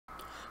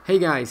Hey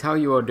guys, how are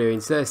you all doing?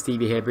 Tots Sbc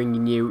here,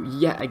 bringing you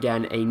yet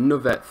again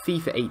another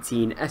FIFA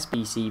 18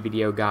 SBC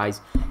video,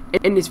 guys.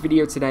 In this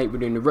video today, we're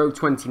doing the Road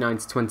 29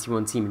 to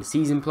 21 Team of the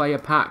Season player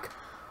pack.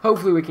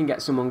 Hopefully we can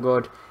get someone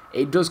good.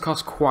 It does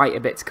cost quite a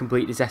bit to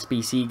complete this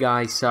SBC,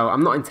 guys, so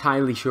I'm not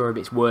entirely sure if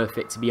it's worth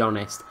it, to be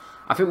honest.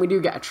 I think we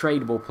do get a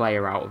tradable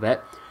player out of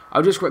it.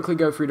 I'll just quickly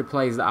go through the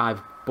players that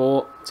I've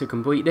bought to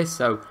complete this.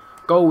 So,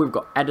 goal, we've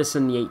got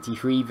Edison, the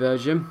 83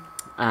 version.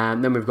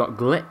 And then we've got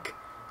Glick,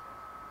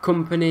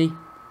 Company,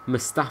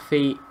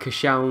 Mustafi,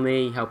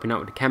 Koscielny, helping out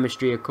with the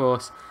chemistry, of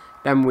course.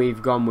 Then we've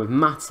gone with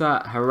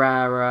Mata,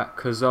 Herrera,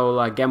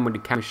 Cazorla, again with the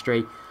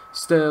chemistry.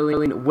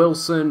 Sterling,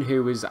 Wilson,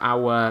 who was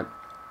our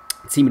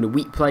Team of the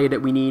Week player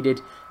that we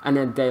needed. And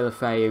then De La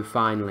Feu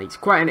finally. It's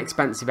quite an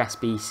expensive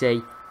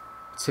SBC,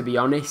 to be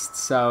honest.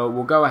 So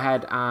we'll go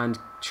ahead and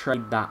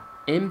trade that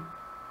in.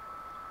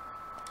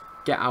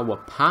 Get our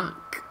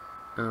pack.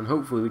 And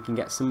hopefully we can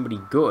get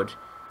somebody good.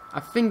 I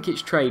think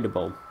it's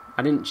tradable.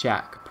 I didn't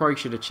check. Probably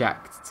should have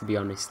checked, to be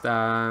honest.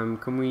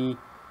 Can we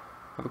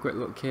have a quick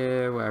look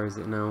here? Where is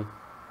it now?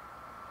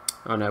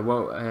 Oh no,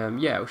 well,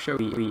 yeah, it'll show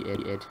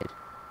deleted.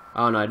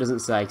 Oh no, it doesn't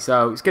say.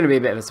 So it's going to be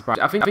a bit of a surprise.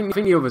 I think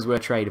the others were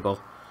tradable.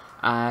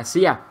 So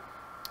yeah,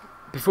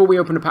 before we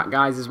open the pack,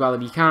 guys, as well,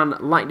 if you can,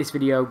 like this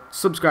video,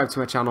 subscribe to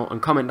my channel,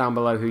 and comment down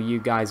below who you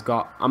guys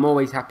got. I'm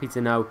always happy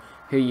to know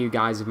who you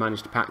guys have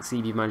managed to pack, see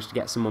if you've managed to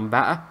get someone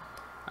better.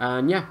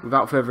 And yeah,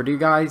 without further ado,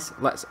 guys,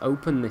 let's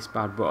open this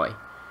bad boy.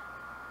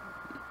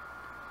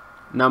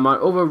 Now, my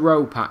other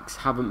row packs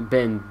haven't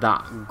been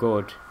that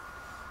good,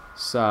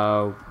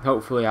 so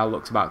hopefully our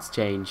luck's about to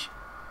change.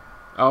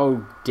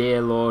 Oh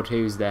dear Lord,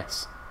 who's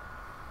this?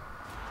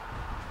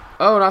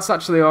 Oh, that's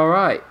actually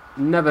alright.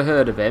 Never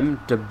heard of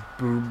him.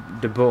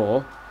 De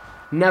Boer.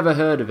 Never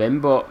heard of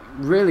him, but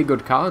really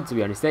good card, to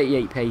be honest.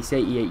 88 pace,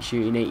 88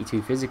 shooting,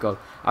 82 physical.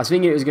 I was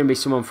thinking it was going to be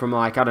someone from,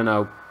 like, I don't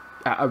know,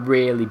 a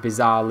really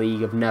bizarre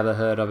league I've never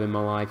heard of in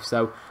my life.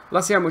 So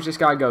let's see how much this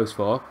guy goes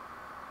for.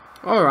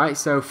 Alright,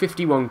 so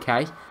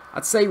 51k.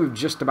 I'd say we've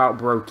just about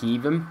broke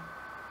even.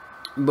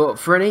 But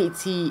for an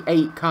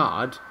 88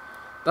 card,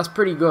 that's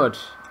pretty good.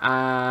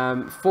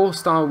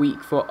 4-star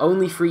weak foot,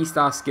 only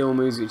 3-star skill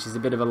moves, which is a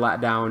bit of a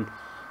letdown.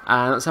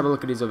 Let's have a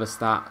look at his other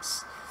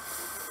stats.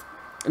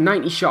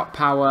 90 shot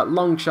power,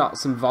 long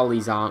shots and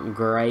volleys aren't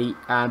great.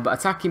 But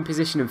attacking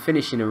position and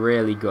finishing are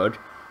really good.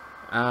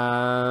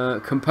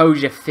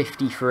 Composure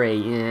 53,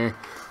 yeah,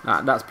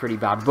 that's pretty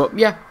bad. But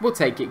yeah, we'll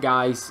take it,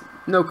 guys.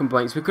 No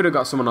complaints. We could have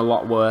got someone a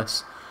lot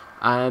worse.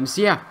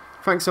 So yeah,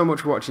 thanks so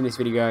much for watching this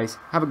video, guys.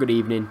 Have a good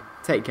evening.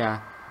 Take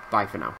care. Bye for now.